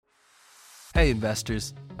Hey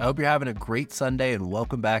investors, I hope you're having a great Sunday and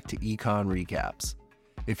welcome back to Econ Recaps.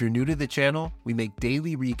 If you're new to the channel, we make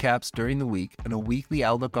daily recaps during the week and a weekly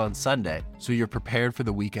outlook on Sunday so you're prepared for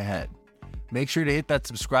the week ahead. Make sure to hit that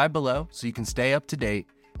subscribe below so you can stay up to date,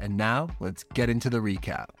 and now let's get into the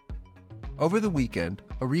recap. Over the weekend,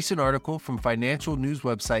 a recent article from financial news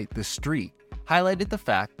website The Street highlighted the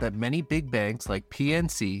fact that many big banks like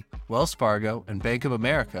PNC, Wells Fargo, and Bank of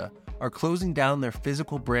America are closing down their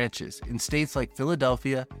physical branches in states like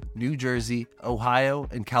Philadelphia, New Jersey, Ohio,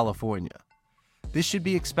 and California. This should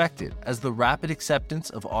be expected as the rapid acceptance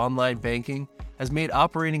of online banking has made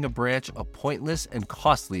operating a branch a pointless and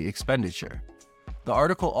costly expenditure. The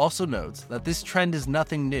article also notes that this trend is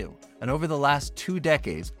nothing new, and over the last 2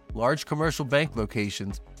 decades, large commercial bank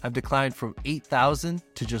locations have declined from 8,000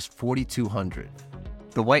 to just 4,200.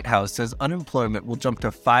 The White House says unemployment will jump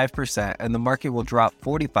to 5% and the market will drop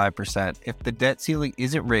 45% if the debt ceiling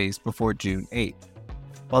isn't raised before June 8th.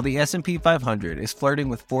 While the S&P 500 is flirting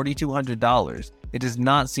with $4,200, it does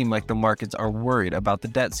not seem like the markets are worried about the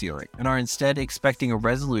debt ceiling and are instead expecting a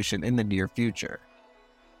resolution in the near future.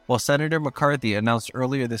 While Senator McCarthy announced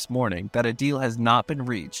earlier this morning that a deal has not been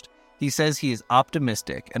reached, he says he is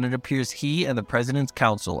optimistic and it appears he and the President's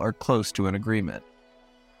counsel are close to an agreement.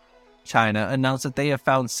 China announced that they have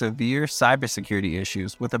found severe cybersecurity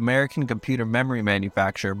issues with American computer memory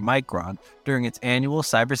manufacturer Micron during its annual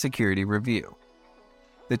cybersecurity review.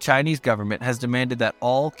 The Chinese government has demanded that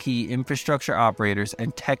all key infrastructure operators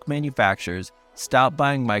and tech manufacturers stop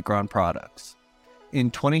buying Micron products. In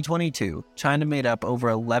 2022, China made up over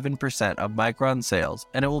 11% of Micron sales,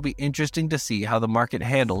 and it will be interesting to see how the market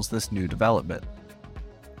handles this new development.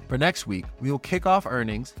 For next week, we will kick off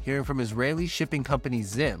earnings hearing from Israeli shipping company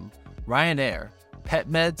Zim, Ryanair,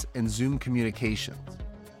 PetMeds, and Zoom Communications.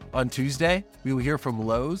 On Tuesday, we will hear from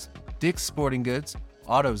Lowe's, Dick's Sporting Goods,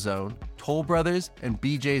 AutoZone, Toll Brothers, and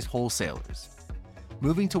BJ's Wholesalers.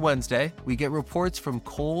 Moving to Wednesday, we get reports from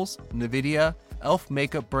Kohl's, NVIDIA, Elf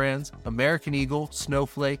Makeup Brands, American Eagle,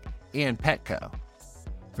 Snowflake, and Petco.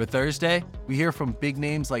 For Thursday, we hear from big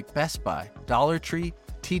names like Best Buy, Dollar Tree,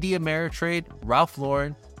 TD Ameritrade, Ralph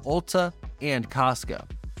Lauren, Ulta, and Costco.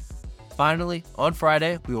 Finally, on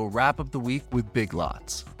Friday, we will wrap up the week with Big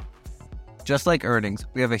Lots. Just like earnings,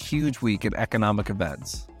 we have a huge week of economic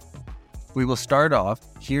events. We will start off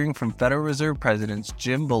hearing from Federal Reserve Presidents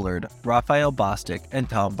Jim Bullard, Raphael Bostic, and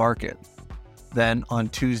Tom Barkin. Then, on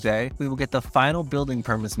Tuesday, we will get the final building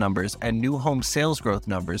permits numbers and new home sales growth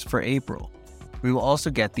numbers for April. We will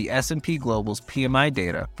also get the S&P Global's PMI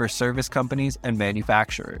data for service companies and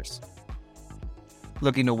manufacturers.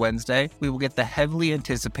 Looking to Wednesday, we will get the heavily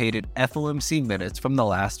anticipated FOMC minutes from the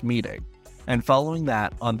last meeting. And following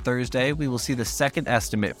that, on Thursday, we will see the second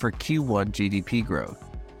estimate for Q1 GDP growth.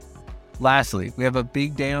 Lastly, we have a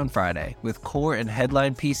big day on Friday with core and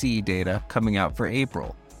headline PCE data coming out for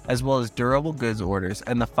April, as well as durable goods orders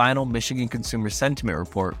and the final Michigan Consumer Sentiment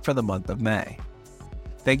Report for the month of May.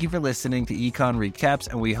 Thank you for listening to Econ Recaps,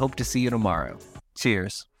 and we hope to see you tomorrow.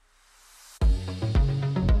 Cheers.